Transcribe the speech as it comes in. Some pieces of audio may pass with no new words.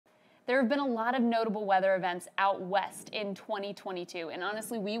There have been a lot of notable weather events out west in 2022, and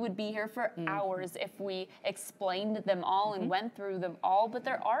honestly, we would be here for hours if we explained them all and went through them all, but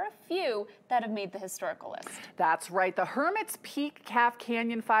there are a few that have made the historical list. That's right. The Hermit's Peak Calf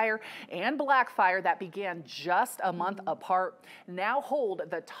Canyon fire and Black Fire that began just a month apart now hold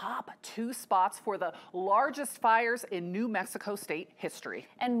the top 2 spots for the largest fires in New Mexico state history.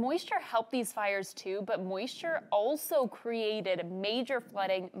 And moisture helped these fires too, but moisture also created major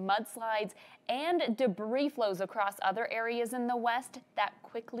flooding, mudslides, and debris flows across other areas in the west that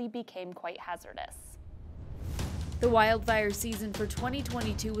quickly became quite hazardous. The wildfire season for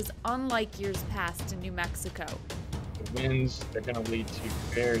 2022 was unlike years past in New Mexico. The winds are going to lead to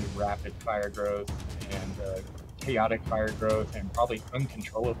very rapid fire growth and chaotic fire growth and probably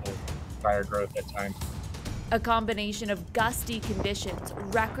uncontrollable fire growth at times. A combination of gusty conditions,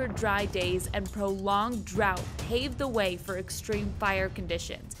 record dry days, and prolonged drought paved the way for extreme fire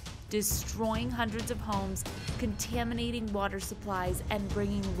conditions, destroying hundreds of homes, contaminating water supplies, and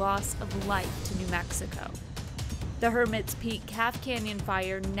bringing loss of life to New Mexico. The Hermit's Peak Calf Canyon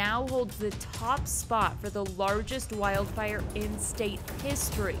fire now holds the top spot for the largest wildfire in state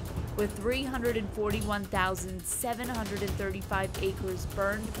history, with 341,735 acres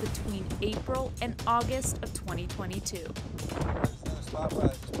burned between April and August of 2022.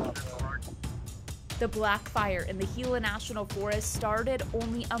 The Black Fire in the Gila National Forest started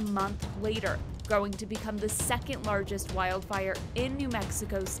only a month later, growing to become the second largest wildfire in New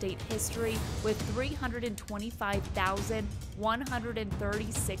Mexico state history with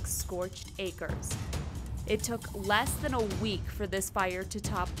 325,136 scorched acres. It took less than a week for this fire to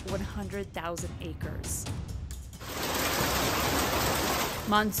top 100,000 acres.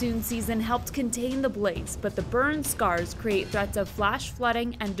 Monsoon season helped contain the blaze, but the burn scars create threats of flash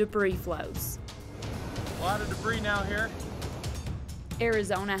flooding and debris flows. A lot of debris now here.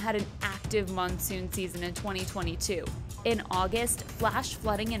 Arizona had an active monsoon season in 2022. In August, flash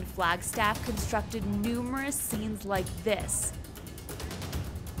flooding in Flagstaff constructed numerous scenes like this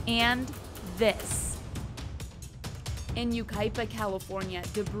and this. In Yucaipa, California,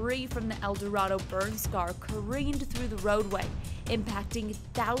 debris from the El Dorado burn scar careened through the roadway, impacting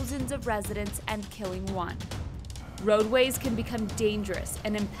thousands of residents and killing one. Roadways can become dangerous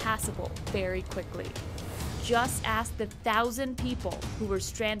and impassable very quickly. Just ask the 1,000 people who were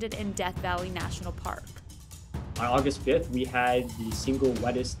stranded in Death Valley National Park. On August 5th, we had the single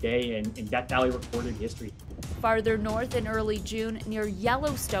wettest day in Death Valley recorded history. Farther north in early June, near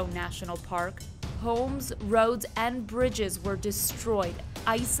Yellowstone National Park, homes, roads, and bridges were destroyed,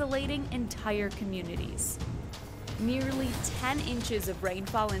 isolating entire communities. Nearly 10 inches of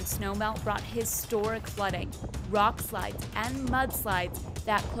rainfall and snowmelt brought historic flooding, rock slides, and mudslides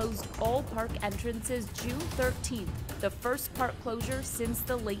that closed all park entrances June 13th, the first park closure since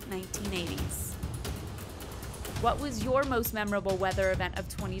the late 1980s. What was your most memorable weather event of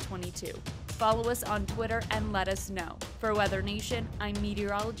 2022? Follow us on Twitter and let us know. For Weather Nation, I'm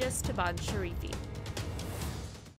meteorologist Taban Sharifi.